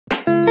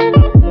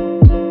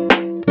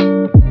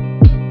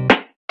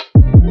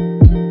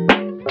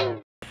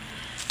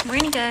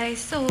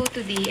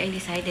today, I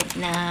decided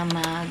na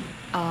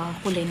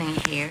kulay ng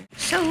hair.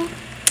 So,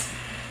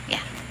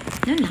 yeah.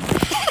 Nun lang.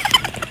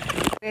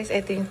 Guys,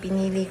 ito yung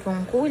pinili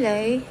kong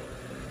kulay.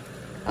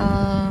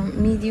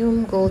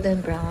 Medium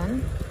golden brown.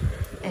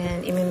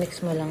 And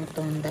imimix mo lang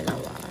tong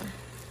dalawa.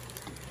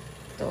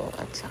 Ito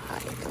at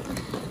saka ito.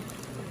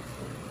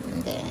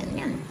 And then,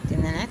 yan.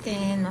 Tingnan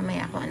natin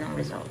mamaya kung anong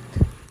result.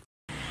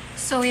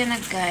 So, yan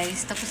na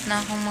guys. Tapos na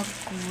akong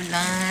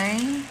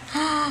magkulay.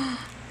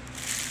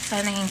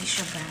 Sana hindi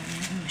siya brown.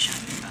 Hindi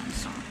masyadong brown.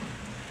 So,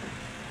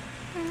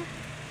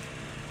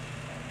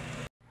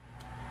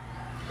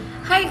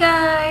 hi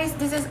guys!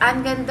 This is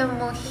Ang Ganda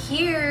Mo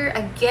here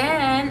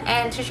again.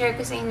 And share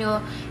ko sa inyo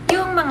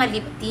yung mga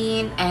lip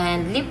tint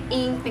and lip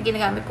ink na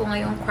ginagamit ko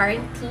ngayong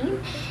quarantine.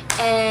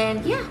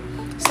 And yeah.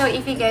 So,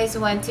 if you guys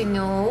want to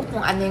know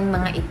kung ano yung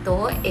mga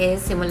ito,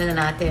 simulan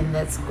na natin.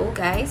 Let's go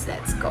guys.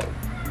 Let's go.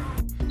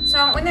 So,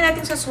 ang una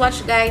natin sa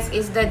swatch, guys,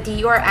 is the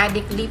Dior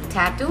Addict Lip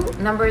Tattoo,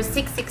 number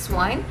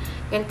 661.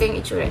 Ganito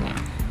yung itsura niya.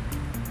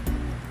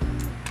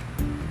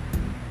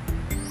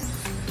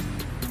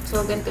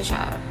 So, ganito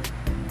siya.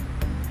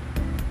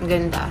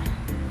 Ganda.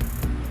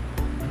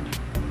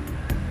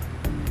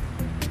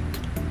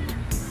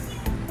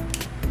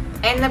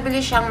 And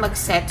nabili siyang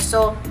mag-set.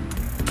 So,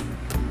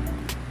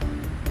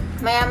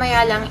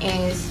 maya-maya lang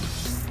is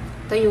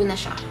tuyo na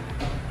siya.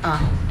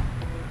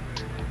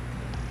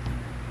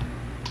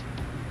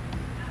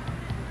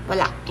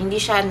 Wala. Hindi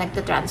siya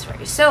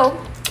nagta-transfer. So,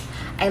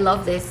 I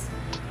love this.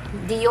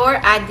 Dior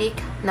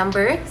Addict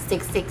number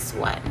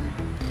 661.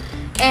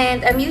 And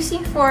I'm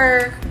using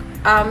for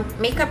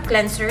makeup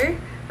cleanser.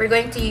 We're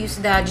going to use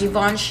the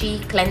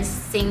Givenchy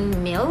Cleansing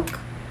Milk.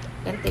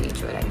 Ganito yung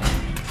itsura niya.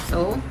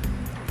 So,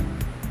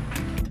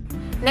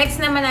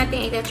 next naman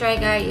natin ita-try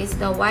guys is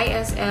the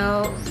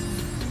YSL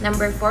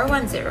number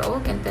 410.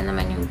 Ganito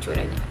naman yung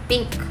itsura niya.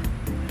 Pink.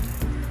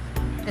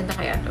 Ganda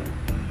kaya to.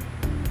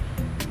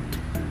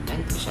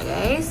 Ganito siya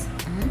guys.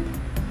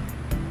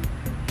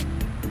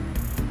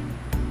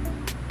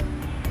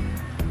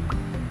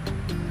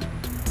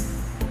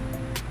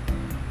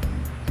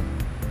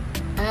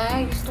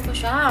 Ay, gusto ko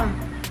siya.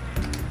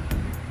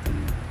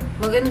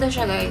 Maganda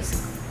siya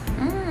guys.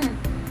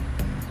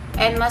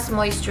 And mas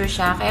moisture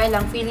siya. Kaya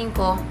lang feeling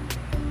ko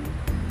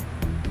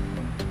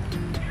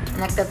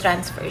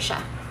nagta-transfer siya.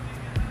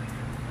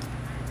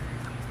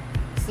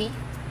 See?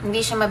 Hindi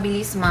siya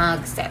mabilis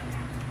mag-set.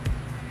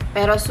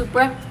 Pero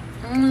super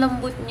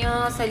lambot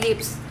niya sa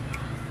lips.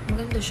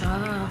 Maganda siya.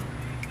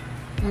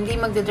 Hindi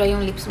magdadry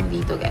yung lips mo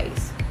dito,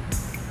 guys.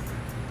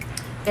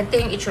 Ganito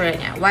yung itsura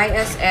niya.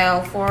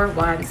 YSL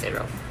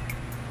 410.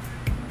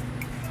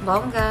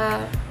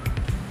 Bongga.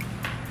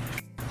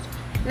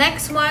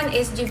 Next one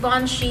is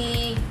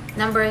Givenchy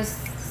number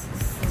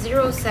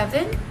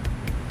 07.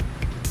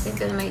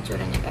 Ganito naman yung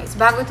itsura niya, guys.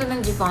 Bago to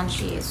ng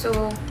Givenchy.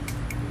 So,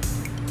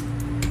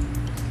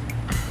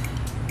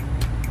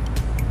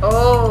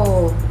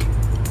 oh!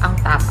 Ang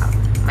tapang.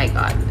 My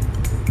God.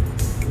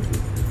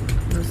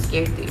 I'm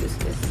scared to use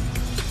this.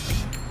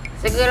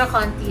 Siguro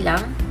konti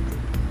lang.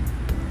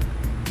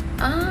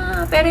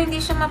 Pero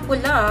hindi siya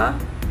mapula.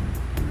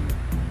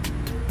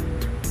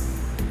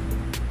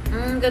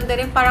 Ganda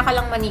rin. Para ka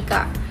lang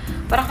manika.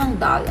 Para kang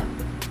doll.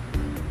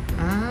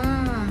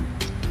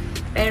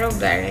 Pero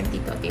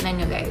guarantee to.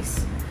 Tingnan nyo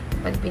guys.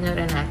 Pag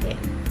pinura natin.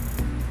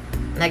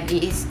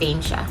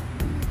 Nag-i-stain siya.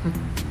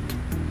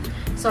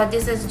 So,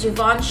 this is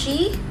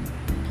Givenchy.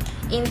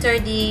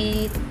 Enter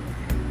the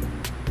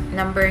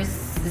number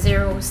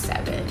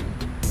 07.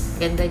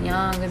 Ganda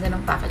niya. Ganda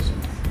ng packaging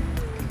niya.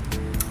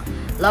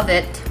 Love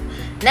it.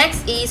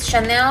 Next is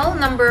Chanel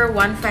number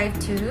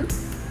 152.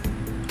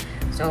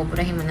 So,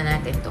 burahin muna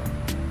natin to.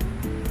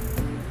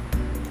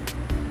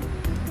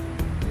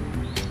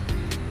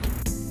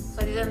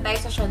 So, dito na tayo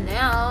sa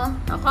Chanel.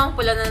 Ako, ang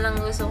pula na lang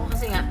gusto ko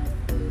kasi nga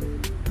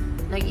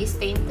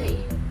nag-i-stain to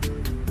eh.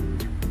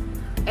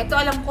 Ito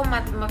alam ko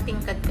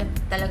matingkad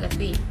talaga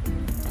to eh.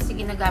 Kasi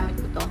ginagamit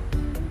ko to.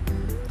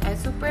 Ay,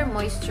 super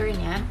moisture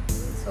niya.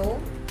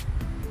 So,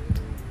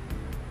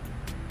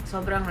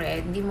 sobrang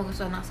red. Hindi mo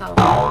gusto ng asawa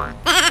ko.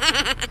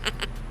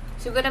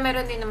 Siguro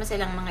meron din naman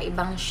silang mga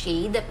ibang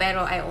shade.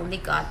 Pero I only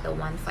got the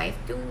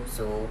 152.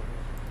 So,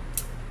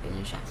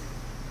 yun siya.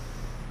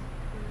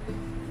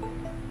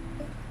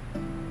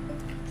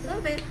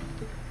 Love it.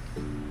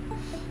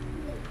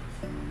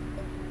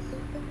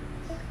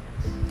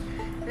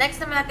 Next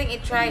naman natin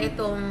i-try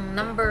itong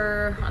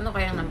number, ano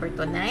kaya number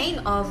to?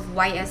 9 of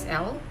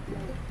YSL.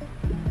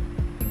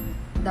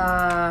 The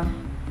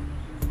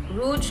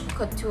Rouge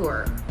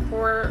Couture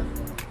for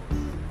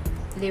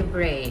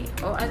Libre.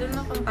 Oh, I don't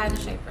know kung paano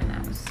siya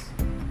i-pronounce.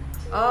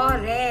 Oh,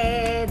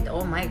 red!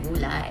 Oh my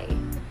gulay.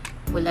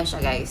 Pula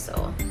siya guys,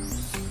 so.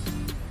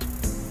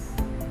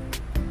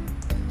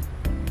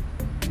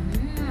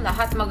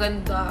 Lahat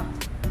maganda.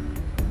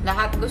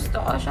 Lahat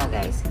gusto ko siya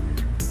guys.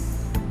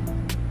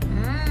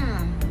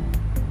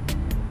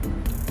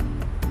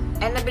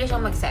 And nabilis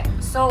siyang mag-set.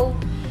 So,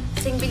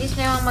 sing bilis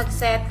niya yung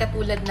mag-set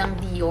katulad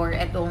ng Dior,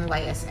 itong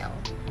YSL.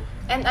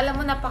 And alam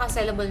mo,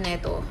 napaka-sellable na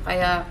ito.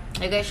 Kaya,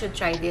 you guys should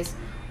try this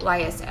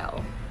YSL.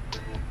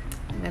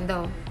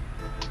 Ganda, oh.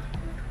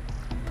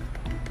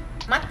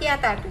 Matte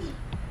yata ito, eh.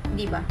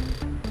 Di ba?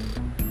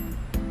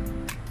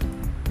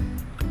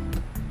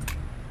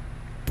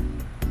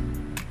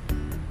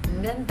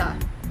 Ang ganda.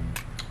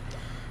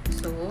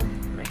 So,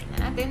 brush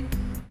na natin.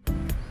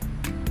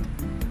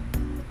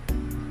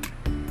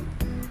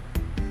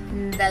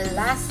 And the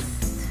last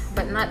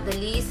but not the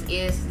least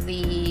is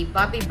the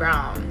Bobbi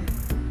Brown.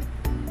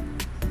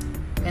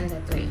 Ganda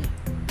to, eh.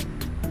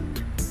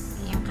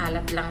 Yung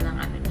kalat lang ng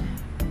ano niya.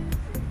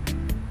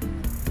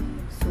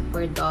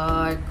 Super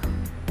dark.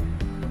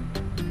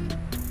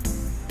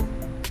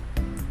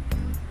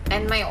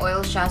 And may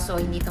oil siya, so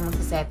hindi ito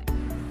magsiset.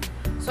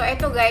 So,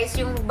 ito guys,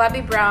 yung Bobbi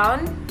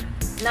Brown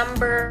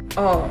number...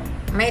 Oh,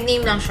 may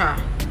name lang siya.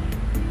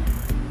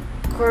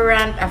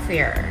 Current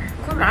Affair.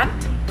 Current?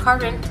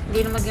 Current?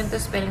 Hindi naman ganito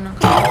spelling ng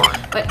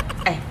current. But,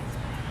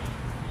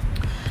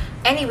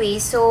 anyway,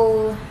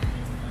 so...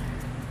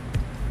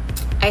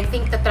 I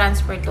think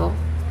transfer to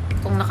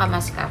kung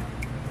nakamask ka.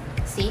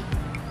 See?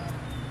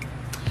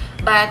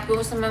 But kung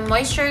gusto mo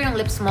moisture yung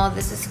lips mo,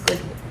 this is good.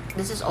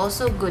 This is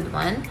also a good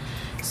one.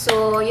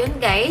 So,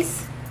 yun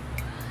guys.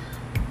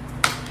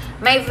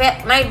 My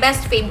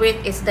best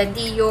favorite is the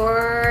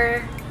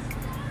Dior,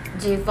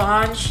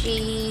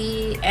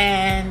 Givenchy,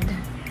 and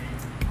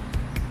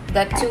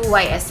the 2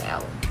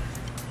 YSL.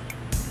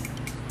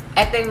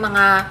 Ito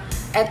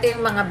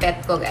yung mga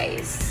bet ko,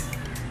 guys.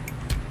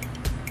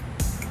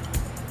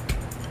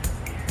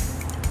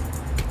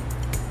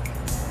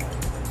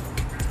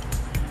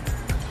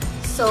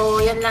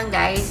 So, yun lang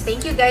guys.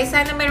 Thank you guys.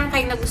 Sana meron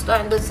kayong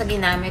nagustuhan doon sa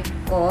ginamit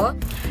ko.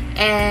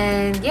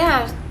 And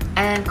yeah,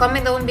 and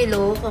comment down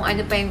below kung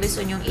ano pa yung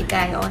gusto nyong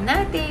i-try on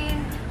natin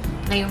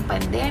ngayong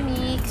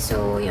pandemic.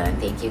 So, yun.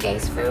 Thank you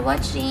guys for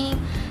watching.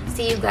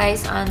 See you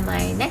guys on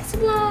my next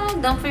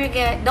vlog. Don't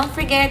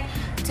forget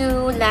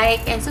to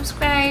like and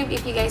subscribe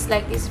if you guys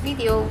like this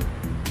video.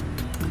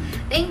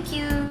 Thank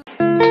you.